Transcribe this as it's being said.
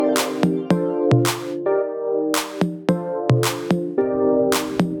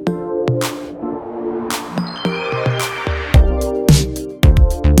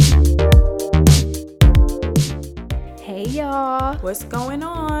What's going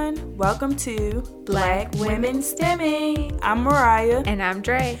on? Welcome to Black Women Stemming. I'm Mariah. And I'm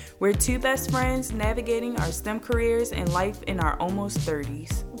Dre. We're two best friends navigating our STEM careers and life in our almost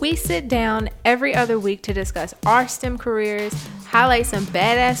 30s. We sit down every other week to discuss our STEM careers, highlight some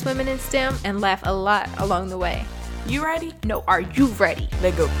badass women in STEM, and laugh a lot along the way. You ready? No, are you ready?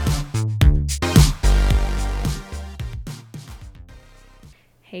 Let's go.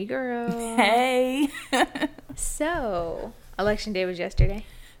 Hey, girl. Hey. So, election day was yesterday.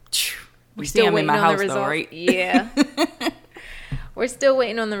 We're still waiting on the results, though, right? Yeah. We're still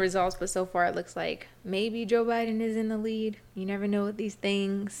waiting on the results, but so far it looks like maybe Joe Biden is in the lead. You never know with these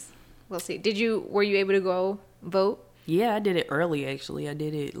things. We'll see. Were you able to go vote? Yeah, I did it early, actually. I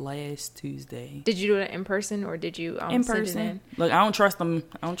did it last Tuesday. Did you do it in person or did you in send person? It in? Look, I don't trust them.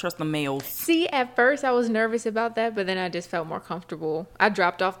 I don't trust the mails. See, at first I was nervous about that, but then I just felt more comfortable. I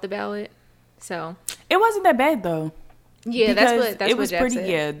dropped off the ballot, so it wasn't that bad though. Yeah, because that's what Jeff pretty. said.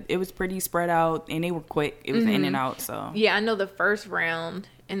 Yeah, it was pretty spread out, and they were quick. It was in and out. So yeah, I know the first round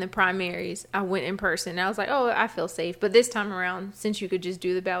in the primaries, I went in person. And I was like, oh, I feel safe. But this time around, since you could just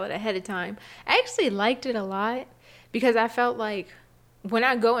do the ballot ahead of time, I actually liked it a lot because I felt like when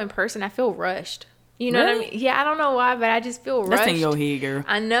I go in person, I feel rushed. You know what I mean? Yeah, I don't know why, but I just feel rushed. That's in your head, girl.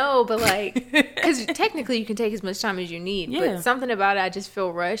 I know, but like, because technically you can take as much time as you need. Yeah. But something about it, I just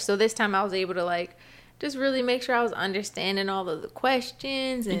feel rushed. So this time I was able to like just really make sure I was understanding all of the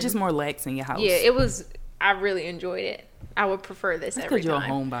questions. And just more lax in your house. Yeah, it was. I really enjoyed it. I would prefer this every time. Because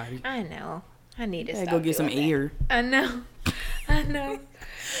you're a homebody. I know. I need to stop go get some air. I know. I know.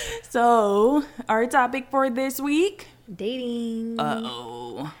 So, our topic for this week? Dating.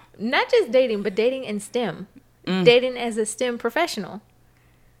 Uh-oh. Not just dating, but dating in STEM. Dating as a STEM professional.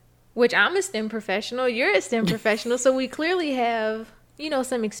 Which I'm a STEM professional. You're a STEM professional. So we clearly have,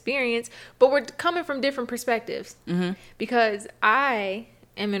 some experience. But we're coming from different perspectives. Mm-hmm. Because I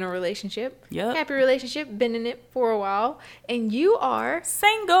am in a relationship. Yep. Happy relationship. Been in it for a while. And you are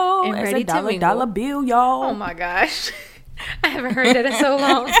single. And ready to mingle. Dollar bill, y'all. Oh my gosh. I haven't heard that in so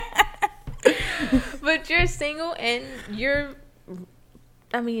long. But you're single and you're,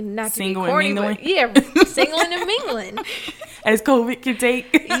 not single to be corny, and mingling. but yeah, singling and mingling. As COVID can take.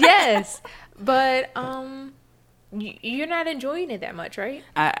 Yes. But you're not enjoying it that much, right?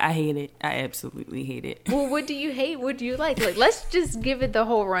 I hate it. I absolutely hate it. Well, what do you hate? What do you like? Like, let's just give it the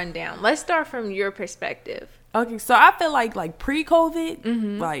whole rundown. Let's start from your perspective. Okay, so I feel like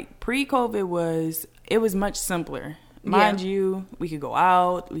pre-COVID, pre-COVID it was much simpler. Mind you, we could go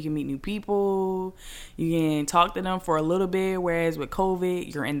out, we can meet new people, you can talk to them for a little bit, whereas with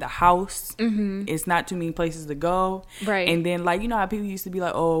COVID, you're in the house. Mm-hmm. It's not too many places to go. Right. And then, like, you know how people used to be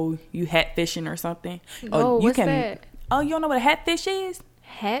like, oh, you hat fishing or something? What's that? Oh, you don't know what a hat fish is?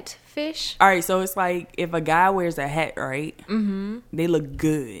 Hat fish? All right, so it's like if a guy wears a hat, right? Mm-hmm. They look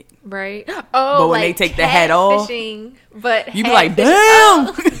good. Right. Oh, but when they take the hat off, fishing, but you be like, damn!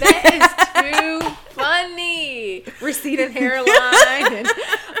 Oh, that is too funny. Receding hairline. And,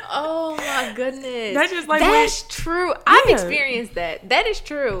 oh my goodness. That's just like that's true. I've experienced that. That is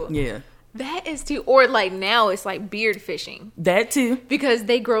true. Yeah. That is too. Or like now it's like beard fishing. That too. Because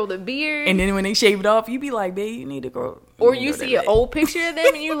they grow the beard. And then when they shave it off, you be like, babe, you need to grow. Or you see an old picture of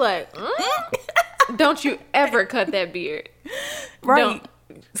them and you're like, don't you ever cut that beard. Right. Don't.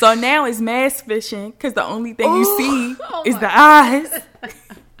 So now it's mask fishing because the only thing you see is the God. eyes.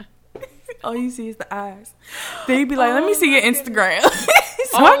 All you see is the eyes. Then you be like, let me see your Instagram.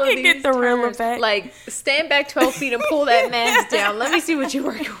 So I can get the real effect. Like, stand back 12 feet and pull that mask down. Let me see what you're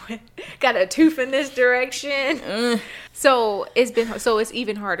working with. Got a tooth in this direction. So it's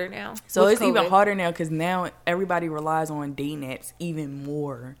even harder now. So it's even harder now because now everybody relies on dating apps even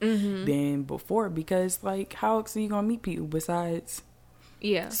more than before because, like, how else are you going to meet people besides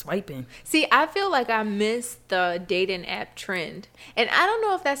swiping? See, I feel like I missed the dating app trend. And I don't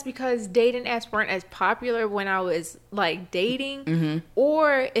know if that's because dating apps weren't as popular when I was, like, dating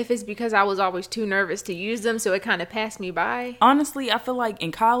or if it's because I was always too nervous to use them, so it kind of passed me by. Honestly, I feel like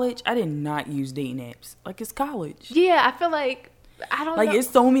in college, I did not use dating apps. Like, it's college. Yeah, I feel like, I don't know. Like, it's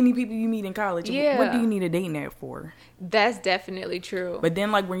so many people you meet in college. Yeah. What do you need a dating app for? That's definitely true. But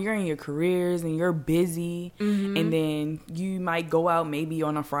then, like, when you're in your careers and you're busy, and then you might go out maybe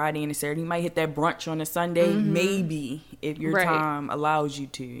on a Friday and a Saturday, you might hit that brunch on a Sunday, maybe, if your time allows you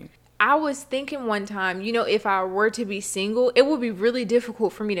to. I was thinking one time, if I were to be single, it would be really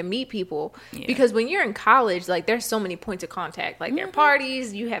difficult for me to meet people. Yeah. Because when you're in college, like, there's so many points of contact. Like, there are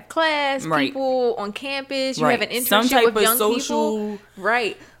parties, you have class, people on campus, you have an internship with young people.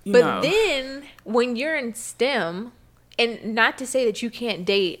 Right. But then, when you're in STEM, And not to say that you can't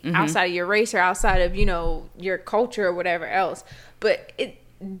date outside of your race or outside of, you know, your culture or whatever else, but it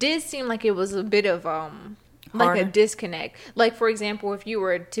did seem like it was a bit of like a disconnect. Like, for example, if you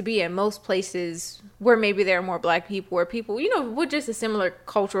were to be in most places where maybe there are more black people or people, you know, with just a similar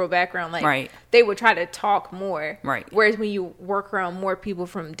cultural background, like they would try to talk more. Right. Whereas when you work around more people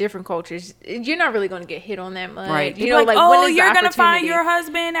from different cultures, you're not really going to get hit on that much. Right. You know, like, oh, you're going to find your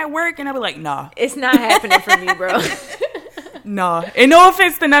husband at work? And I'll be like, nah. It's not happening for me, bro. No, and no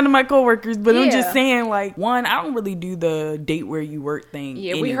offense to none of my coworkers, but I'm just saying, like, one, I don't really do the date where you work thing.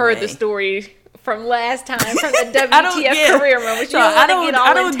 Yeah, we heard the story from last time from the WTF career moment.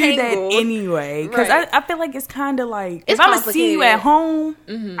 I don't do that anyway, because I feel like it's kind of like, if I'm gonna see you at home,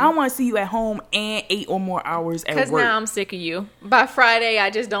 I want to see you at home and 8 or more hours at work. Because now I'm sick of you. By Friday,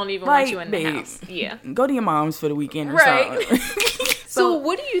 I just don't even want you in the house. Yeah, go to your mom's for the weekend or something. So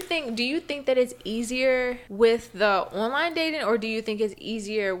what do you think? Do you think that it's easier with the online dating, or do you think it's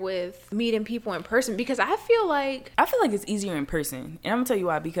easier with meeting people in person? Because I feel like it's easier in person. And I'm going to tell you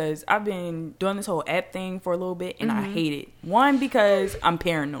why. Because I've been doing this whole app thing for a little bit, and I hate it. One, because I'm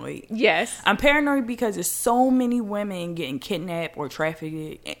paranoid. Yes. I'm paranoid because there's so many women getting kidnapped or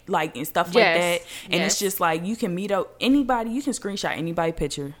trafficked, like, and stuff like that. And it's just like, you can meet up anybody, you can screenshot anybody's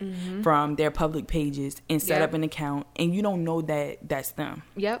picture from their public pages and set up an account, and you don't know that that's them.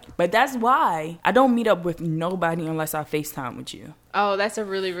 Yep. But that's why I don't meet up with nobody unless I FaceTime with you. Oh, that's a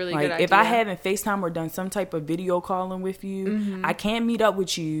really, really good idea. If I haven't FaceTime or done some type of video calling with you, I can't meet up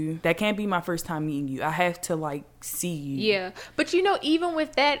with you. That can't be my first time meeting you. I have to, like, see you. Yeah. But, you know, even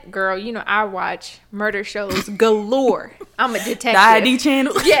with that, girl, you know, I watch murder shows galore. I'm a detective. The ID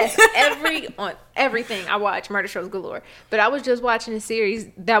channel? Yes. On everything, I watch murder shows galore. But I was just watching a series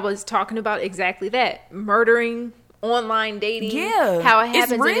that was talking about exactly that. Murdering, online dating. Yeah. How it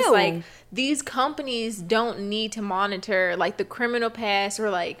happens. It's real. And it's like, these companies don't need to monitor, like, the criminal past or,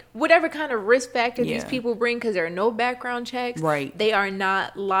 like, whatever kind of risk factor these people bring, because there are no background checks. Right. They are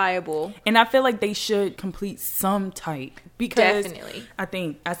not liable. And I feel like they should complete some type. Because definitely. I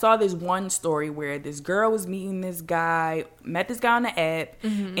think I saw this one story where this girl was meeting this guy, met this guy on the app,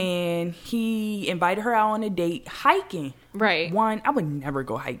 and he invited her out on a date hiking. Right. One, I would never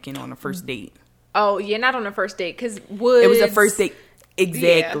go hiking on a first date. Oh, yeah, not on a first date, because it was a first date.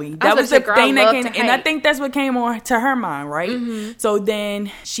 Exactly. Yeah. That was the thing that came, and I think that's what came on to her mind, right? So then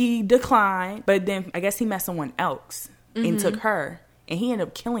she declined, but then I guess he met someone else and took her, and he ended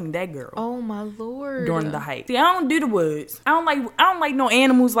up killing that girl. Oh my Lord! During the hike. See, I don't do the woods. I don't like no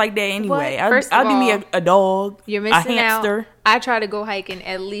animals like that anyway. I'll do me a dog. You're missing a hamster. Out. I try to go hiking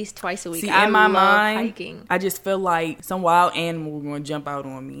at least twice a week. See, I in my love mind, hiking. I just feel like some wild animal going to jump out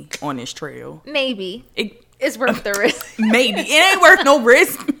on me on this trail. Maybe it's worth the risk. Maybe it ain't worth no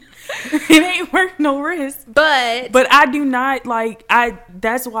risk. It ain't worth no risk. But I do not like.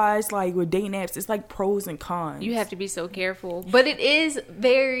 That's why it's like with dating apps, it's like pros and cons. You have to be so careful. But it is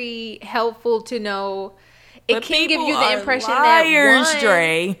very helpful to know. It can give you the impression that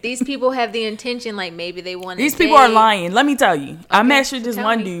Dre. These people have the intention, like maybe they want to. These people are lying. Let me tell you. Okay, I met this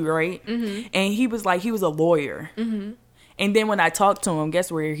one dude, right? And he was like, he was a lawyer. And then when I talked to him,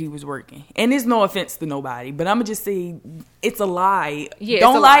 guess where he was working? And there's no offense to nobody, but I'm going to just say it's a lie. Yeah,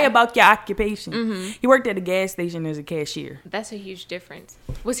 don't lie about your occupation. He worked at a gas station as a cashier. That's a huge difference.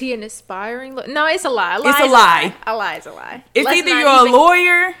 Was he an aspiring lawyer? No, it's a lie. It's a lie. A lie is a lie. It's either you're a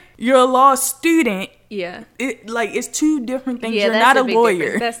lawyer, you're a law student. Yeah. It's two different things. You're not a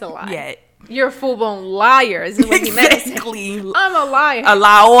lawyer. Difference. That's a lie. Yet. You're a full-blown liar, is what he meant. Exactly. I'm a liar. A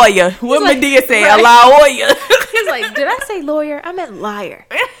lawyer. What Medea say? Right. A lawyer. He's like, did I say lawyer? I meant liar.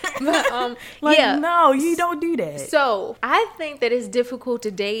 But, no, you don't do that. So, I think that it's difficult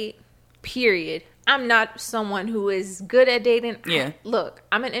to date, period. I'm not someone who is good at dating. Yeah. Look,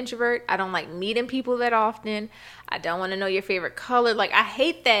 I'm an introvert. I don't like meeting people that often. I don't want to know your favorite color. Like, I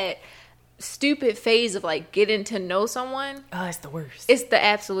hate that stupid phase of like getting to know someone. Oh, it's the worst. It's the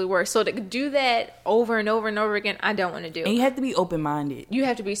absolute worst. So to do that over and over and over again, I don't want to do. And you have to be open-minded. You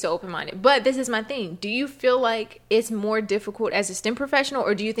have to be so open-minded. But this is my thing. Do you feel like it's more difficult as a STEM professional,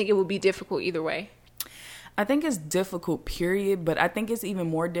 or do you think it would be difficult either way? I think it's difficult, period. But I think it's even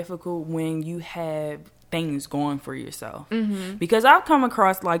more difficult when you have things going for yourself. Because I've come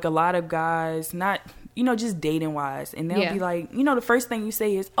across like a lot of guys, not... just dating wise. And they'll be like, the first thing you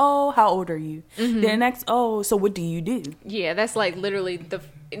say is, oh, how old are you? Then the next, oh, so what do you do? Yeah, that's like literally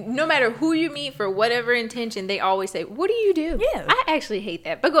no matter who you meet for whatever intention, they always say, what do you do? Yeah. I actually hate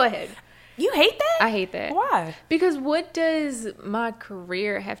that, but go ahead. You hate that? I hate that. Why? Because what does my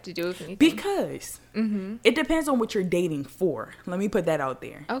career have to do with anything? Because it depends on what you're dating for. Let me put that out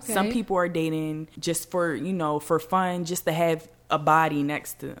there. Okay. Some people are dating just for, for fun, just to have a body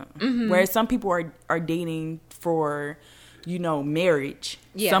next to them. Whereas some people are dating for, marriage.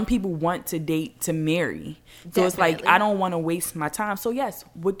 Yeah. Some people want to date to marry. So it's like, I don't want to waste my time. So yes,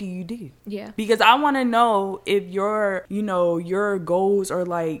 what do you do? Yeah. Because I want to know if your goals are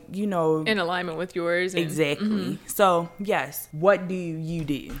like, in alignment with yours. Exactly. So yes, what do you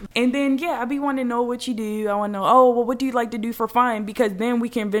do? And then, I be wanting to know what you do. I want to know, what do you like to do for fun? Because then we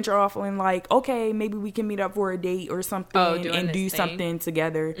can venture off and like, okay, maybe we can meet up for a date or something and do something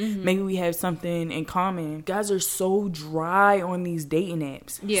together. Maybe we have something in common. Guys are so dry on these dating apps.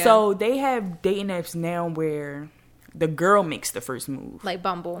 Yeah. So they have dating apps now where the girl makes the first move. Like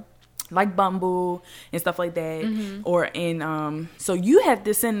Bumble and stuff like that. Or so you have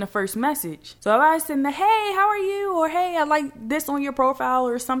to send the first message. So if I send hey, how are you? Or hey, I like this on your profile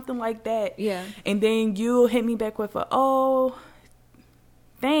or something like that. Yeah. And then you'll hit me back with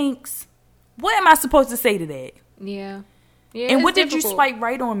thanks. What am I supposed to say to that? Yeah. Yeah. And what did you swipe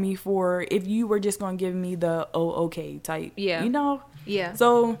right on me for if you were just going to give me the okay type? Yeah. Yeah.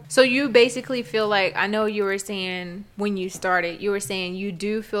 So you basically feel like, I know you were saying when you started, you were saying you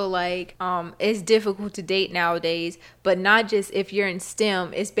do feel like it's difficult to date nowadays, but not just if you're in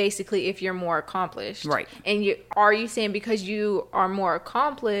STEM, it's basically if you're more accomplished. Right. And are you saying because you are more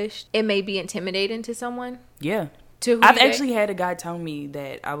accomplished, it may be intimidating to someone? Yeah. I've actually had a guy tell me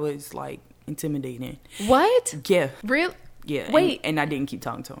that I was like intimidating. What? Yeah. Really? Yeah. Wait. And I didn't keep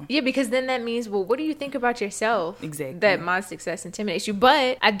talking to him. Yeah, because then that means, well, what do you think about yourself? Exactly. That my success intimidates you.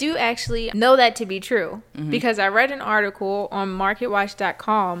 But I do actually know that to be true because I read an article on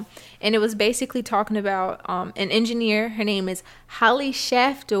MarketWatch.com and it was basically talking about an engineer. Her name is Holly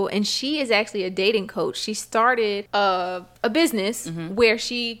Shaftel, and she is actually a dating coach. She started a business where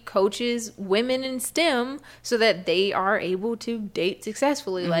she coaches women in STEM so that they are able to date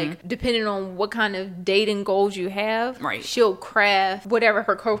successfully. Like, depending on what kind of dating goals you have, right, she'll craft whatever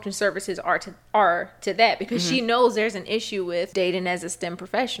her coaching services are to that, because she knows there's an issue with dating as a STEM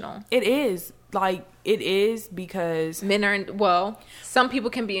professional. It is. Like, it is because men are, some people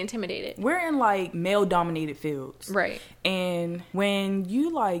can be intimidated. We're in, like, male-dominated fields. Right. And when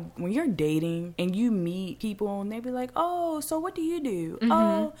you're dating and you meet people and they be like, oh, so what do you do?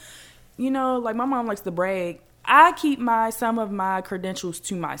 Oh, like my mom likes to brag. I keep some of my credentials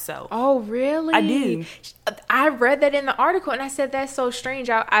to myself. Oh, really? I do. I read that in the article and I said, that's so strange.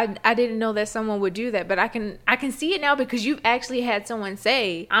 I didn't know that someone would do that, but I can see it now because you've actually had someone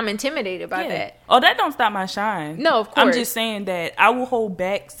say, I'm intimidated by that. Oh, that don't stop my shine. No, of course. I'm just saying that I will hold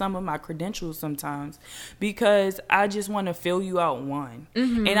back some of my credentials sometimes because I just want to fill you out one.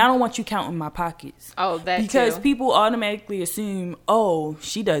 And I don't want you counting my pockets. Oh, that because too. People automatically assume, oh,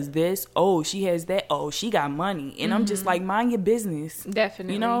 she does this. Oh, she has that. Oh, she got money. And I'm just like, mind your business.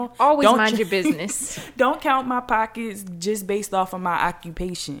 Definitely. Always mind your business. Don't count my pockets just based off of my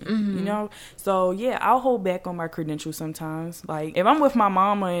occupation. So yeah, I'll hold back on my credentials sometimes. Like if I'm with my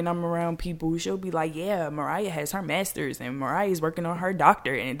mama and I'm around people, she'll be like, yeah, Mariah has her master's and Mariah's working on her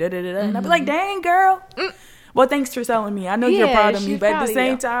doctorate and and I'll be like, dang girl. Well, thanks for telling me. I know you're proud of me, but at the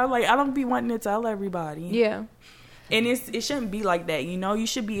same time, like I don't be wanting to tell everybody. Yeah. And it shouldn't be like that. You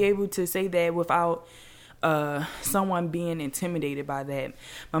should be able to say that without someone being intimidated by that.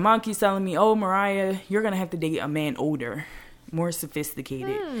 My mom keeps telling me, oh, Mariah, you're gonna have to date a man older, more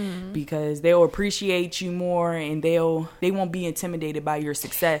sophisticated, because they'll appreciate you more and they won't be intimidated by your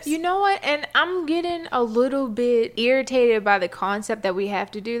success. You know what? And I'm getting a little bit irritated by the concept that we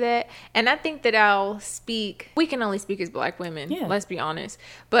have to do that. And I think that we can only speak as Black women, let's be honest.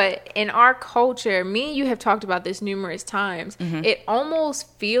 But in our culture, me and you have talked about this numerous times. It almost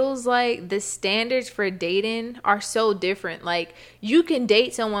feels like the standards for dating are so different. Like you can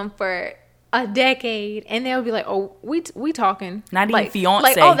date someone for a decade and they'll be like, oh, we talking, not even like, fiance,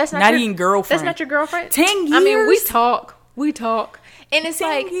 like, oh, that's not even girlfriend, that's not your girlfriend. 10 years. I mean, we talk and it's 10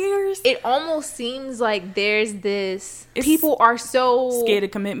 like years. It almost seems like there's this, people are so scared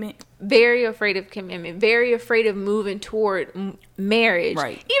of commitment, very afraid of commitment, very afraid of moving toward marriage,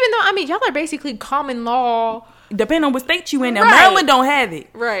 right? Even though, I mean, y'all are basically common law. Depending on what state you in. Now, Maryland don't have it.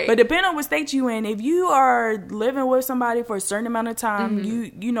 Right. But depending on what state you in, if you are living with somebody for a certain amount of time,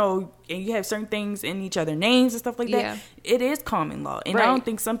 you know, and you have certain things in each other's names and stuff like that, it is common law. And I don't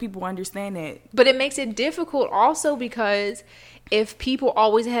think some people understand that. But it makes it difficult also because if people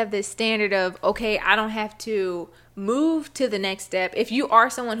always have this standard of, okay, I don't have to move to the next step. If you are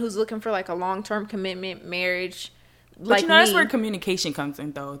someone who's looking for like a long-term commitment, marriage, But that's where communication comes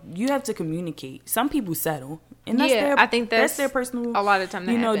in, though. You have to communicate. Some people settle, and that's I think that's their personal, a lot of time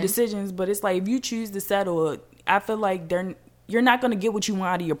decisions. But it's like if you choose to settle, I feel like you're not going to get what you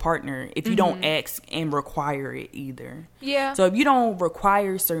want out of your partner if you don't ask and require it either. Yeah. So if you don't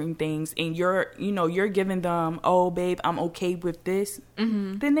require certain things and you're giving them, oh, babe, I'm okay with this,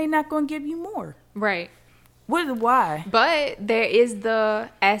 then they're not going to give you more. Right. Why? But there is the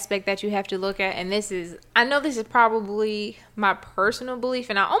aspect that you have to look at, and I know this is probably my personal belief,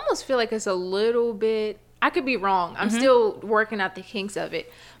 and I almost feel like it's a little bit, I could be wrong. I'm still working out the kinks of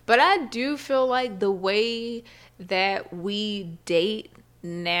it. But I do feel like the way that we date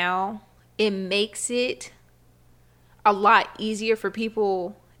now, it makes it a lot easier for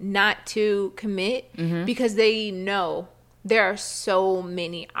people not to commit because they know there are so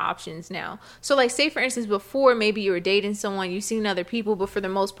many options now. So like, say for instance, before maybe you were dating someone, you've seen other people, but for the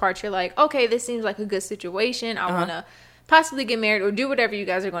most part you're like, okay, this seems like a good situation. I want to possibly get married or do whatever you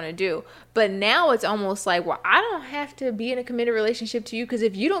guys are going to do. But now it's almost like, well, I don't have to be in a committed relationship to you, because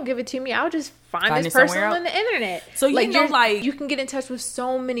if you don't give it to me, I'll just find this person on the internet. So you can get in touch with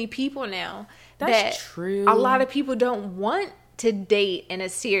so many people now. That's true. A lot of people don't want to date in a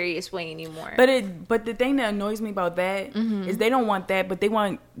serious way anymore. But the thing that annoys me about that is they don't want that, but they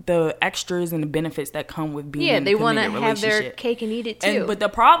want the extras and the benefits that come with being in a committed relationship. Yeah, they want to have their cake and eat it too. But the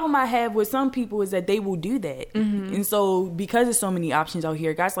problem I have with some people is that they will do that. And so because there's so many options out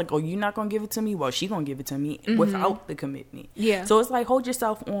here, guys like, oh, you're not going to give it to me? Well, she going to give it to me without the commitment. Yeah. So it's like, hold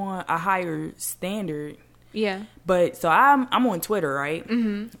yourself on a higher standard. Yeah. But so I'm on Twitter, right?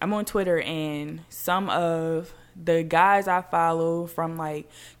 I'm on Twitter, and some of the guys I follow from like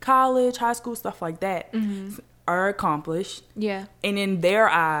college, high school, stuff like that are accomplished. Yeah. And in their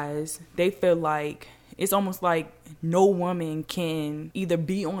eyes, they feel like it's almost like no woman can either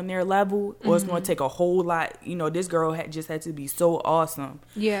be on their level or it's going to take a whole lot. This girl just had to be so awesome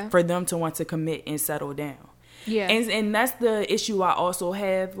for them to want to commit and settle down. Yeah. And that's the issue I also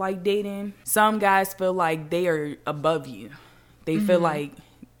have, like, dating. Some guys feel like they are above you. They feel like,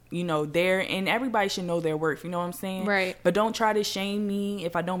 and everybody should know their worth, you know what I'm saying? Right. But don't try to shame me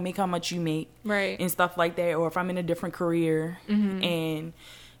if I don't make how much you make. Right. And stuff like that, or if I'm in a different career. And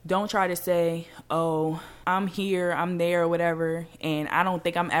don't try to say, oh, I'm here, I'm there, or whatever, and I don't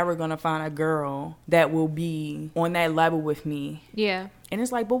think I'm ever going to find a girl that will be on that level with me. Yeah. And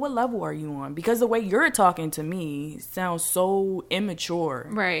it's like, but what level are you on? Because the way you're talking to me sounds so immature.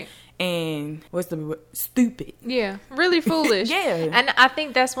 Right. And stupid. Yeah. Really foolish. Yeah. And I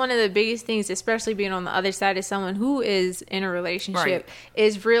think that's one of the biggest things, especially being on the other side of someone who is in a relationship,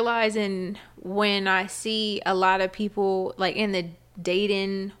 is realizing when I see a lot of people like in the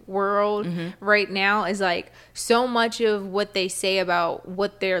dating world right now is like so much of what they say about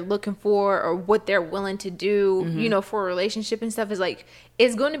what they're looking for or what they're willing to do, for a relationship and stuff is like,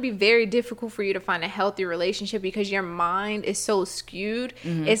 it's going to be very difficult for you to find a healthy relationship because your mind is so skewed.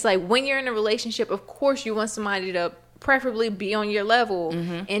 It's like when you're in a relationship, of course you want somebody to preferably be on your level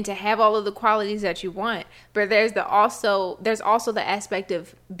and to have all of the qualities that you want, but there's also the aspect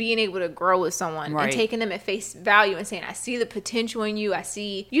of being able to grow with someone and taking them at face value and saying, I see the potential in you, I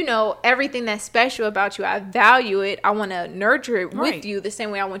see everything that's special about you, I value it, I want to nurture it with you the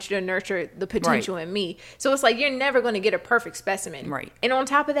same way I want you to nurture the potential in me. So it's like you're never going to get a perfect specimen, and on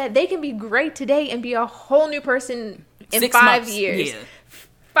top of that, they can be great today and be a whole new person in 5 years.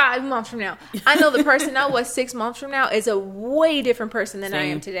 5 months from now. I know the person I was 6 months from now is a way different person than I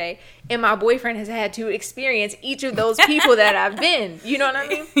am today. And my boyfriend has had to experience each of those people that I've been. You know what I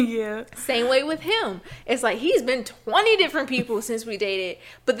mean? Yeah. Same way with him. It's like he's been 20 different people since we dated.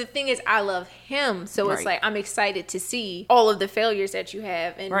 But the thing is, I love him. So it's like I'm excited to see all of the failures that you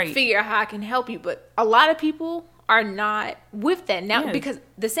have and figure out how I can help you. But a lot of people are not with that now because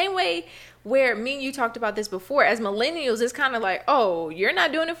the same way where me and you talked about this before, as millennials, it's kind of like, oh, you're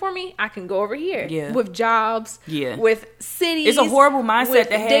not doing it for me? I can go over here. Yeah. With jobs. Yeah. With cities. It's a horrible mindset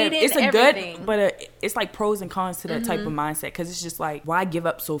to have. Dating, it's a everything. Good, but it's like pros and cons to that type of mindset because it's just like, why give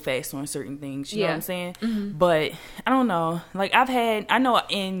up so fast on certain things? You know what I'm saying? But I don't know. Like I know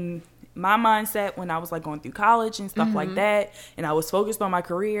in my mindset when I was like going through college and stuff like that, and I was focused on my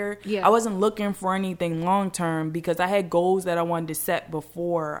career, I wasn't looking for anything long term because I had goals that I wanted to set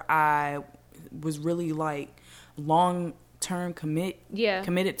before I was really like long long-term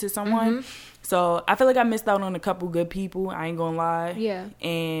committed to someone. So I feel like I missed out on a couple good people. I ain't gonna lie. Yeah.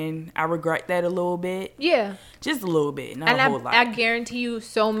 And I regret that a little bit. Yeah. Just a little bit, not a whole lot. I guarantee you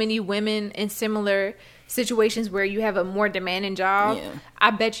so many women in similar situations where you have a more demanding job,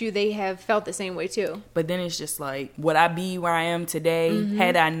 I bet you they have felt the same way too. But then it's just like, would I be where I am today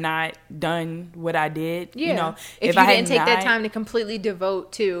had I not done what I did? Yeah. You know, if you didn't take that time to completely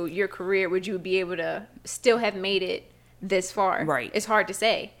devote to your career, would you be able to still have made it this far? Right. It's hard to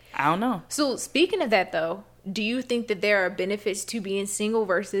say. I don't know. So speaking of that though, do you think that there are benefits to being single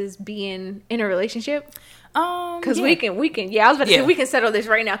versus being in a relationship? Because we can. Yeah, I was about to say we can settle this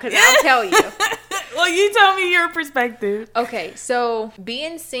right now. Because I'll tell you. Well, you tell me your perspective. Okay, so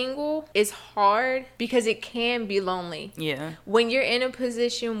being single is hard because it can be lonely. Yeah. When you're in a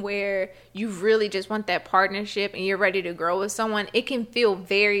position where you really just want that partnership and you're ready to grow with someone, it can feel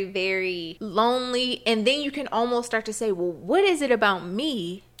very, very lonely. And then you can almost start to say, well, what is it about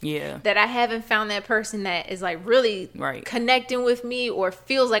me? Yeah. That I haven't found that person that is like really connecting with me or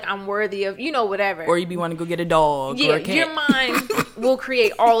feels like I'm worthy of, you know, whatever. Or you be want to go get a dog or a cat. Your mind will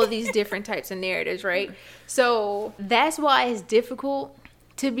create all of these different types of narratives, right? So that's why it's difficult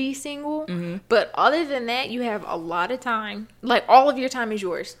to be single. But other than that, you have a lot of time. Like all of your time is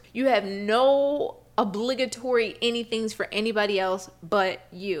yours. You have no obligatory anythings for anybody else but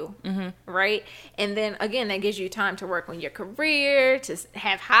you, right? And then again, that gives you time to work on your career, to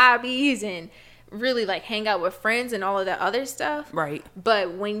have hobbies, and really like hang out with friends and all of that other stuff. Right.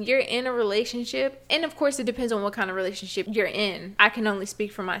 But when you're in a relationship, and of course it depends on what kind of relationship you're in. I can only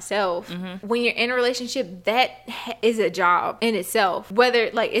speak for myself. When you're in a relationship, that is a job in itself.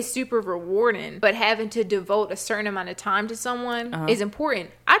 Whether like it's super rewarding, but having to devote a certain amount of time to someone is important.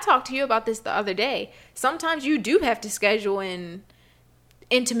 I talked to you about this the other day. Sometimes you do have to schedule in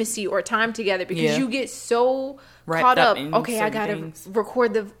intimacy or time together because you get so caught up. Okay, I gotta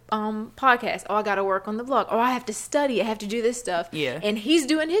record the podcast. Oh, I gotta work on the vlog. Oh, I have to study. I have to do this stuff. Yeah. And he's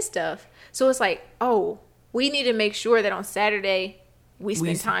doing his stuff. So it's like, oh, we need to make sure that on Saturday we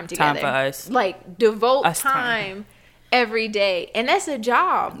spend time together. Time for us. Like devote time every day. And that's a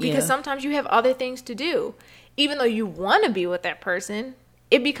job because sometimes you have other things to do. Even though you want to be with that person,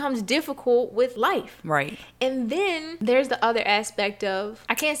 it becomes difficult with life. Right. And then there's the other aspect of,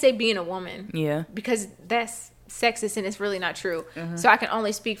 I can't say being a woman. Yeah. Because that's sexist and it's really not true. So I can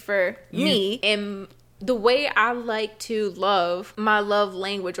only speak for me. And the way I like to love, my love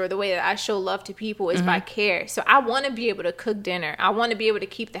language or the way that I show love to people is by care. So I want to be able to cook dinner. I want to be able to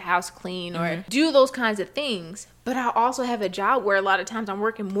keep the house clean or do those kinds of things. But I also have a job where a lot of times I'm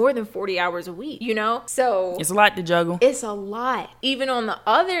working more than 40 hours a week, you know? So it's a lot to juggle. It's a lot. Even on the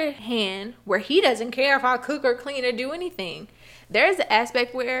other hand, where he doesn't care if I cook or clean or do anything. There's an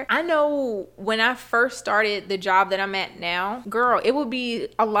aspect where I know when I first started the job that I'm at now, girl, it would be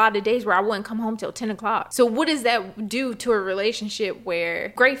a lot of days where I wouldn't come home till 10 o'clock. So what does that do to a relationship where,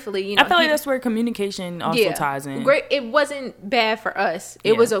 gratefully, you know, I feel like that's where communication also ties in. Great. It wasn't bad for us.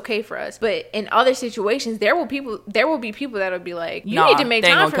 It was okay for us. But in other situations, there will be people that'll be like, you need to make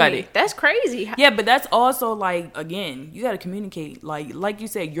time for me. That's crazy. Yeah, but that's also like, again, you got to communicate. Like you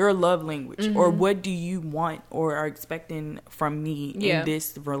said, your love language or what do you want or are expecting from me in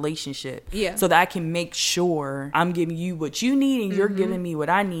this relationship so that I can make sure I'm giving you what you need and you're giving me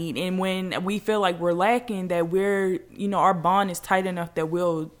what I need. And when we feel like we're lacking, that we're, you know, our bond is tight enough that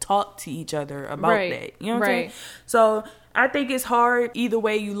we'll talk to each other about that. You know what I'm saying? So I think it's hard either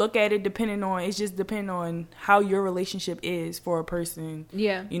way you look at it, depending on how your relationship is for a person.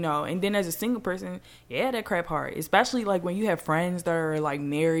 Yeah. You know, and then as a single person, that crap hard. Especially like when you have friends that are like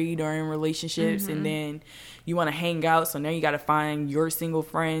married or in relationships and then you want to hang out. So now you got to find your single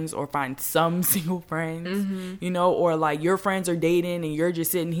friends or find some single friends, you know, or like your friends are dating and you're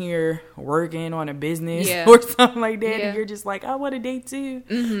just sitting here working on a business or something like that. And you're just like, I want to date too.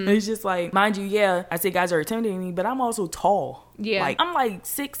 And it's just like, mind you, I say guys are intimidating me, but I'm also tall. Yeah. Like, I'm like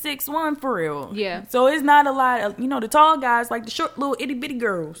 6'1" for real. Yeah. So it's not a lot of, you know, the tall guys like the short little itty bitty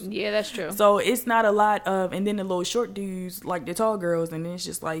girls. Yeah, that's true. So it's not a lot of, and then the little short dudes like the tall girls, and then it's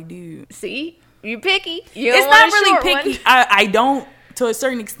just like, dude. See? You picky. It's not really picky. I don't, to a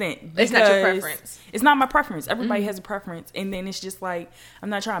certain extent. It's not your preference. It's not my preference. Everybody has a preference. And then it's just like, I'm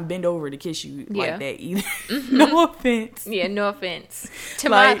not trying to bend over to kiss you like that either. No offense. Yeah, no offense. To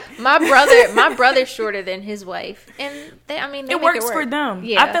like, my brother's shorter than his wife. And they, I mean, they it make works it work for them.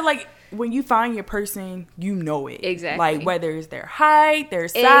 Yeah. I feel like when you find your person, you know it. Exactly. Like, whether it's their height, their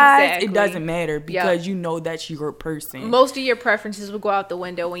size, it doesn't matter because you know that's your person. Most of your preferences will go out the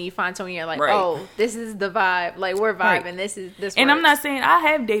window when you find someone you're like, oh, this is the vibe. Like, we're vibing. This is this. And works. I'm not saying I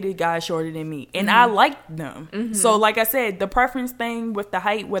have dated guys shorter than me, and I like them. So, like I said, the preference thing with the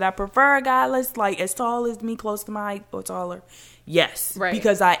height, would I prefer a guy that's like as tall as me, close to my height, or taller? Yes,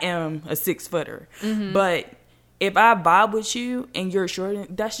 because I am a 6-footer. But if I vibe with you and you're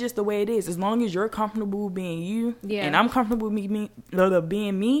short, that's just the way it is. As long as you're comfortable being you, and I'm comfortable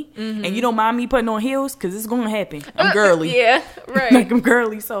being me, and you don't mind me putting on heels, because it's gonna happen. I'm girly, like I'm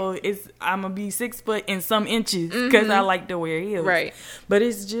girly, so I'm gonna be 6 foot and some inches because I like to wear heels, But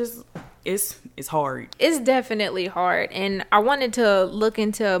it's just. It's hard. It's definitely hard. And I wanted to look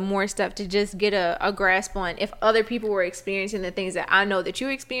into more stuff to just get a grasp on if other people were experiencing the things that I know that you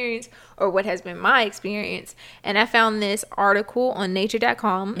experience or what has been my experience. And I found this article on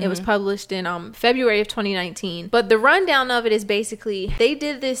nature.com. It was published in February of 2019. But the rundown of it is basically they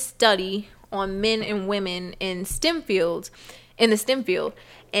did this study on men and women in STEM fields, in the STEM field.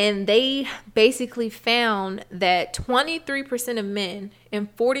 And they basically found that 23% of men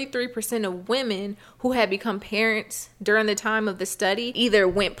and 43% of women who had become parents during the time of the study either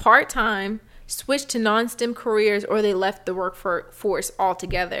went part-time, switched to non-STEM careers, or they left the workforce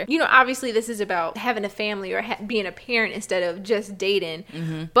altogether. You know, obviously this is about having a family or being a parent instead of just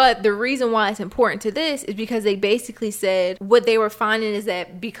dating. But the reason why it's important to this is because they basically said what they were finding is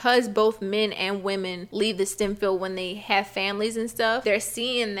that because both men and women leave the STEM field when they have families and stuff, they're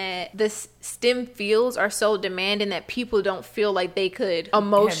seeing that the STEM fields are so demanding that people don't feel like they could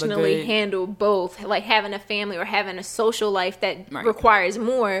emotionally handle both, like having a family or having a social life that requires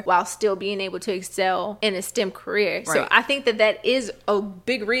more while still being able to excel in a STEM career. So I think that is a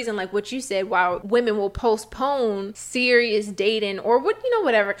big reason, like what you said, why women will postpone serious dating or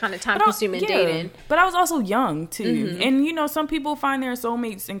whatever kind of time consuming dating. But I was also young too. And some people find their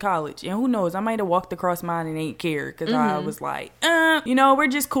soulmates in college, and who knows, I might have walked across mine and ain't cared because I was like, we're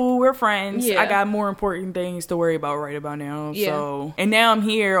just cool, we're friends. I got more important things to worry about right about now. So, and now I'm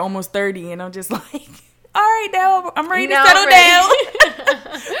here almost 30 and I'm just like, all right, now I'm ready to settle down.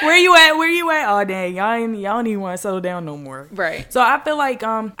 Where you at? Oh, dang, y'all don't even want to settle down no more. Right. So I feel like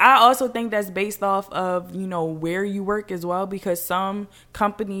I also think that's based off of where you work as well, because some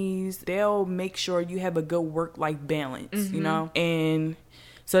companies, they'll make sure you have a good work-life balance, and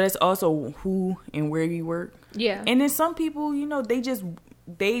so that's also who and where you work. Yeah. And then some people,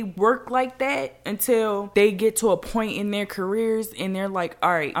 they work like that until they get to a point in their careers and they're like,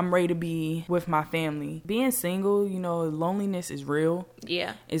 all right, I'm ready to be with my family. Being single, loneliness is real.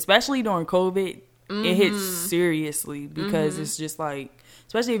 Yeah. Especially during COVID, it hits seriously because it's just like,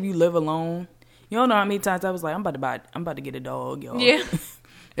 especially if you live alone. You don't know how many times I was like, I'm about to get a dog, y'all. Yeah.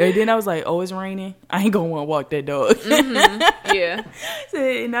 And then I was like, oh, it's raining. I ain't gonna want to walk that dog. Yeah.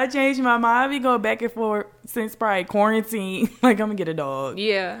 And I changed my mind. I've been going back and forth since probably quarantine. Like, I'm gonna get a dog.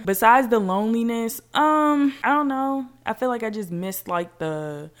 Yeah. Besides the loneliness, I don't know. I feel like I just missed like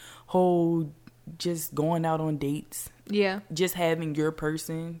the whole just going out on dates. Yeah. Just having your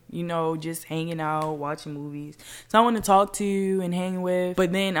person, just hanging out, watching movies. Someone to talk to and hang with.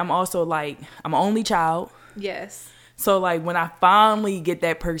 But then I'm also like, I'm an only child. Yes. So, like, when I finally get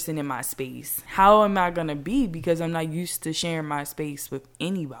that person in my space, how am I going to be? Because I'm not used to sharing my space with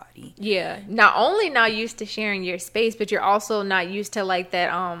anybody. Yeah. Not only not used to sharing your space, but you're also not used to, like, that,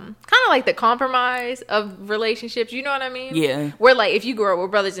 kind of like the compromise of relationships. You know what I mean? Yeah. Where, like, if you grow up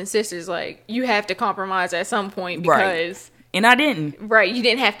with brothers and sisters, like, you have to compromise at some point because... Right. And I didn't. Right. You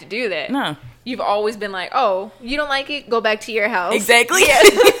didn't have to do that. No. You've always been like, oh, you don't like it? Go back to your house. Exactly.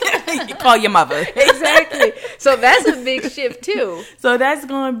 Yeah. Call your mother. Exactly. So that's a big shift too. So that's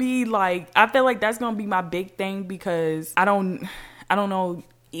going to be like, I feel like that's going to be my big thing because I don't know.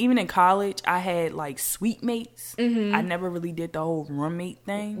 Even in college, I had like suite mates. Mm-hmm. I never really did the whole roommate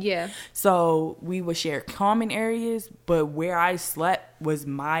thing. Yeah. So we would share common areas, but where I slept was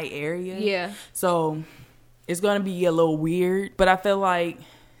my area. Yeah. So it's going to be a little weird, but I feel like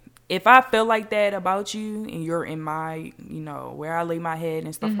if I feel like that about you and you're in my, where I lay my head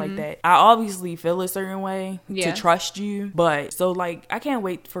and stuff like that, I obviously feel a certain way to trust you. But so like, I can't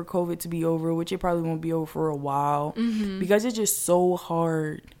wait for COVID to be over, which it probably won't be over for a while because it's just so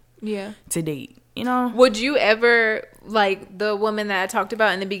hard to date. Would you ever, like the woman that I talked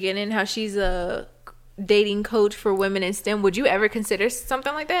about in the beginning, how she's a dating coach for women in STEM, would you ever consider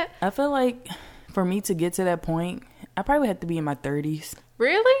something like that? I feel like for me to get to that point, I probably have to be in my 30s.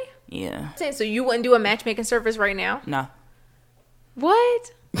 Really? Yeah. So you wouldn't do a matchmaking service right now? No.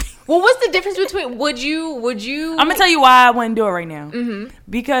 What? Well, what's the difference between would you? I'm gonna tell you why I wouldn't do it right now.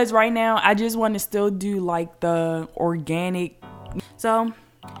 Because right now I just want to still do like the organic. So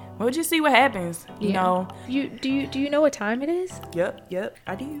we'll just see what happens. You know. Do you know what time it is? Yep.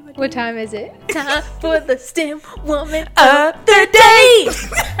 I do. What time is it? Time for the STEM woman of the day.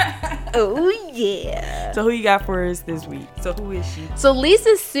 Oh yeah. So who you got for us this week? So who is she? So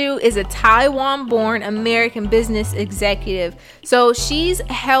Lisa Su is a Taiwan-born American business executive. So she's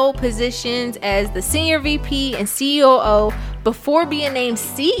held positions as the senior VP and COO before being named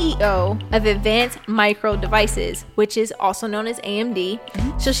CEO of Advanced Micro Devices, which is also known as AMD.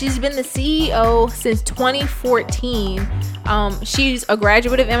 So she's been the CEO since 2014. She's a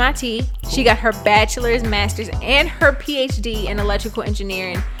graduate of MIT. She got her bachelor's, master's, and her PhD in electrical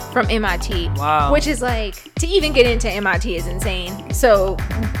engineering from MIT. Wow. Which is like, to even get into MIT is insane. So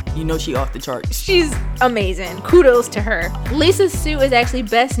you know she off the charts. She's amazing. Kudos to her. Lisa Su is actually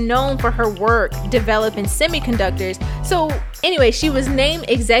best known for her work developing semiconductors. So anyway, she was named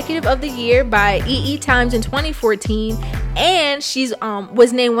Executive of the Year by EE Times in 2014, and she's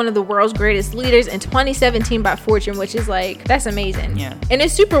was named one of the world's greatest leaders in 2017 by Fortune, which is like, that's amazing. Yeah. And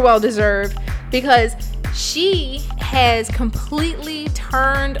it's super well deserved because she has completely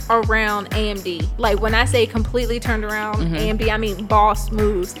turned around AMD. Like, when I say completely turned around AMD, I mean boss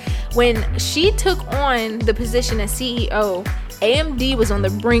moves. When she took on the position as CEO, AMD was on the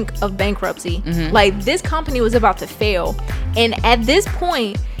brink of bankruptcy. Like, this company was about to fail. And at this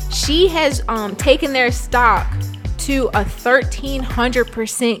point, she has taken their stock to a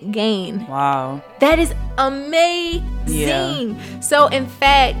 1,300% gain. Wow. That is amazing. Yeah. So in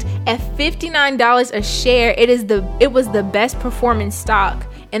fact, at $59 a share, it was the best performing stock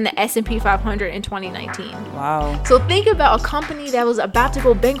in the S&P 500 in 2019. Wow. So think about a company that was about to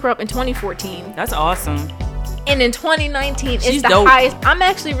go bankrupt in 2014. That's awesome. And in 2019, it's the dope. highest. I'm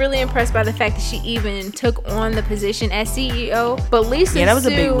actually really impressed by the fact that she even took on the position as CEO. But Lisa Su, that was a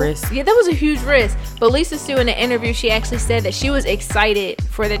big risk. Yeah, that was a huge risk. But Lisa Su, in the interview, she actually said that she was excited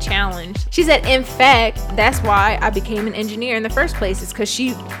for the challenge. She said, in fact, that's why I became an engineer in the first place, is because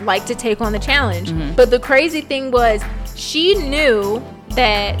she liked to take on the challenge. But the crazy thing was, she knew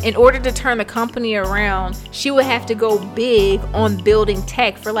that in order to turn the company around, she would have to go big on building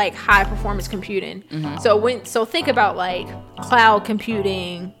tech for like high performance computing. So think about like cloud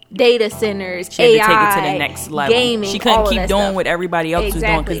computing, data centers, she AI, had to take it to the next level. Gaming. She couldn't keep doing stuff. what everybody else was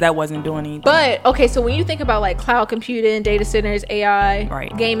doing because that wasn't doing anything. But okay, so when you think about like cloud computing, data centers, AI,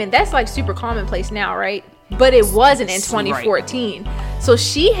 right, gaming, that's like super commonplace now, right? But it wasn't in 2014. Right. So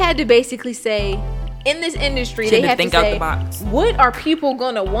she had to basically say, in this industry, they have to say, what are people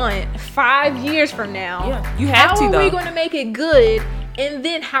gonna want 5 years from now? Yeah, you have to. How are we gonna make it good? And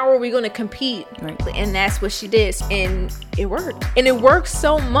then how are we going to compete? Right. And that's what she did. And it worked. And it worked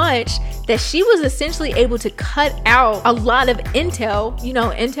so much that she was essentially able to cut out a lot of Intel, you know,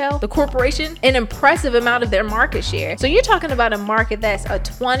 Intel, the corporation, an impressive amount of their market share. So you're talking about a market that's a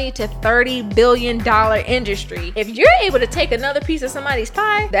 $20 to $30 billion industry. If you're able to take another piece of somebody's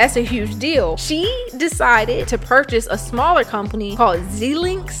pie, that's a huge deal. She decided to purchase a smaller company called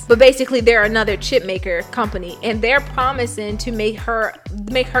Xilinx, but basically they're another chip maker company, and they're promising to make her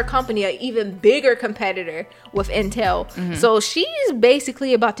company an even bigger competitor with Intel. So she's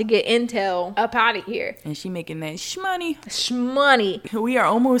basically about to get Intel up out of here. And she making that shmoney. Shmoney. We are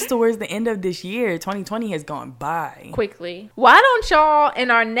almost towards the end of this year. 2020 has gone by quickly. Why don't y'all,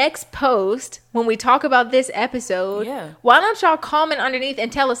 in our next post, when we talk about this episode, why don't y'all comment underneath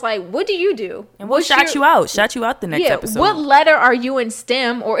and tell us, like, what do you do? And we'll shout you out the next episode. What letter are you in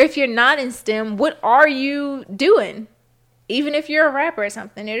STEM? Or if you're not in STEM, what are you doing? Even if you're a rapper or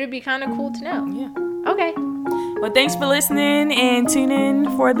something, it would be kind of cool to know. Yeah. Okay. Well, thanks for listening, and tune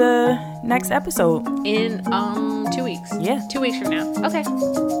in for the next episode. In 2 weeks. Yeah. 2 weeks from now. Okay.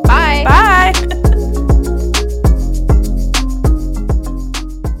 Bye. Bye.